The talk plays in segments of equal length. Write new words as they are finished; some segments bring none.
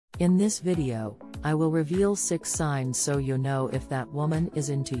In this video, I will reveal 6 signs so you know if that woman is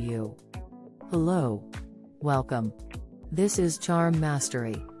into you. Hello. Welcome. This is Charm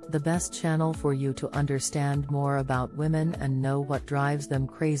Mastery, the best channel for you to understand more about women and know what drives them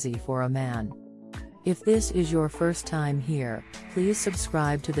crazy for a man. If this is your first time here, please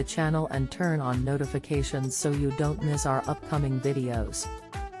subscribe to the channel and turn on notifications so you don't miss our upcoming videos.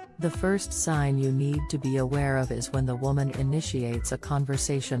 The first sign you need to be aware of is when the woman initiates a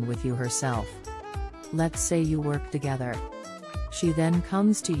conversation with you herself. Let's say you work together. She then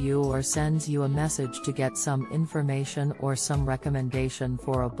comes to you or sends you a message to get some information or some recommendation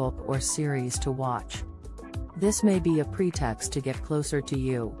for a book or series to watch. This may be a pretext to get closer to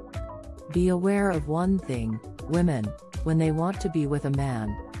you. Be aware of one thing: women, when they want to be with a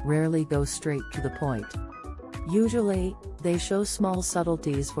man, rarely go straight to the point. Usually, they show small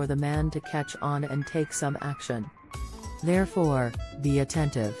subtleties for the man to catch on and take some action. Therefore, be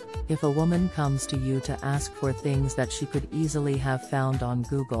attentive. If a woman comes to you to ask for things that she could easily have found on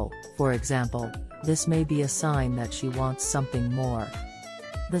Google, for example, this may be a sign that she wants something more.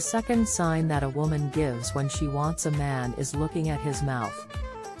 The second sign that a woman gives when she wants a man is looking at his mouth.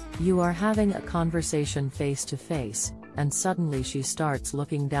 You are having a conversation face to face, and suddenly she starts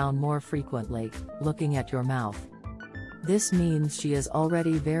looking down more frequently, looking at your mouth. This means she is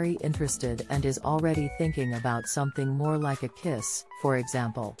already very interested and is already thinking about something more like a kiss, for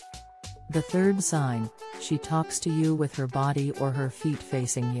example. The third sign: she talks to you with her body or her feet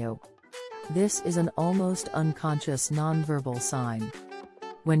facing you. This is an almost unconscious nonverbal sign.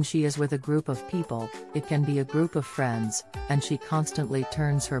 When she is with a group of people, it can be a group of friends, and she constantly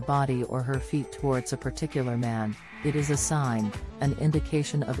turns her body or her feet towards a particular man, it is a sign, an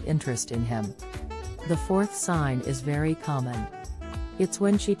indication of interest in him. The fourth sign is very common. It's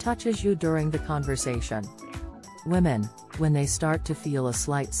when she touches you during the conversation. Women, when they start to feel a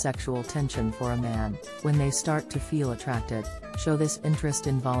slight sexual tension for a man, when they start to feel attracted, show this interest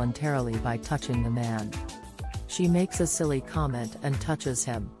involuntarily by touching the man. She makes a silly comment and touches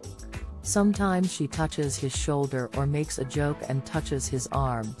him. Sometimes she touches his shoulder or makes a joke and touches his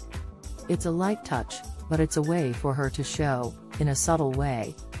arm. It's a light touch, but it's a way for her to show, in a subtle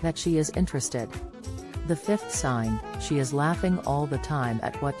way, that she is interested. The fifth sign: she is laughing all the time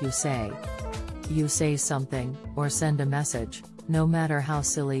at what you say. You say something, or send a message, no matter how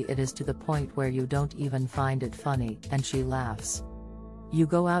silly it is, to the point where you don't even find it funny, and she laughs. You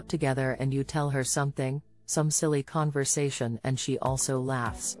go out together and you tell her something, some silly conversation, and she also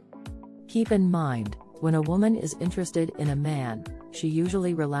laughs. Keep in mind, when a woman is interested in a man, she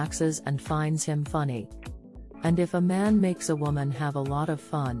usually relaxes and finds him funny. And if a man makes a woman have a lot of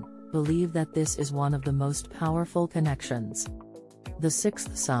fun, believe that this is one of the most powerful connections. The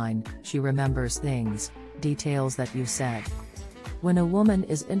sixth sign: she remembers things, details that you said. When a woman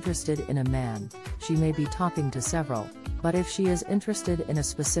is interested in a man, she may be talking to several, but if she is interested in a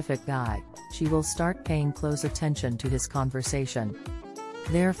specific guy, she will start paying close attention to his conversation.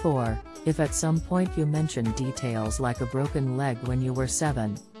 Therefore, if at some point you mention details like a broken leg when you were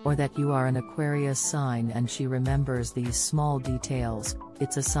 7, or that you are an Aquarius sign and she remembers these small details,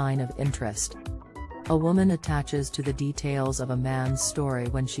 it's a sign of interest. A woman attaches to the details of a man's story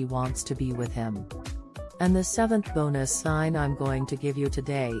when she wants to be with him. And the seventh bonus sign I'm going to give you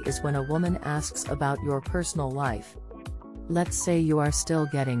today is when a woman asks about your personal life. Let's say you are still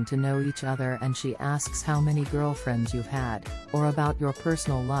getting to know each other and she asks how many girlfriends you've had, or about your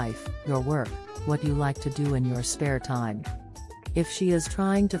personal life, your work, what you like to do in your spare time. If she is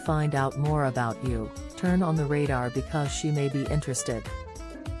trying to find out more about you, turn on the radar because she may be interested.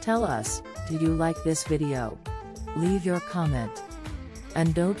 Tell us, did you like this video? Leave your comment.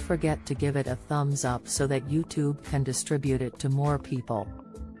 And don't forget to give it a thumbs up so that YouTube can distribute it to more people.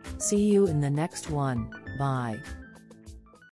 See you in the next one. Bye.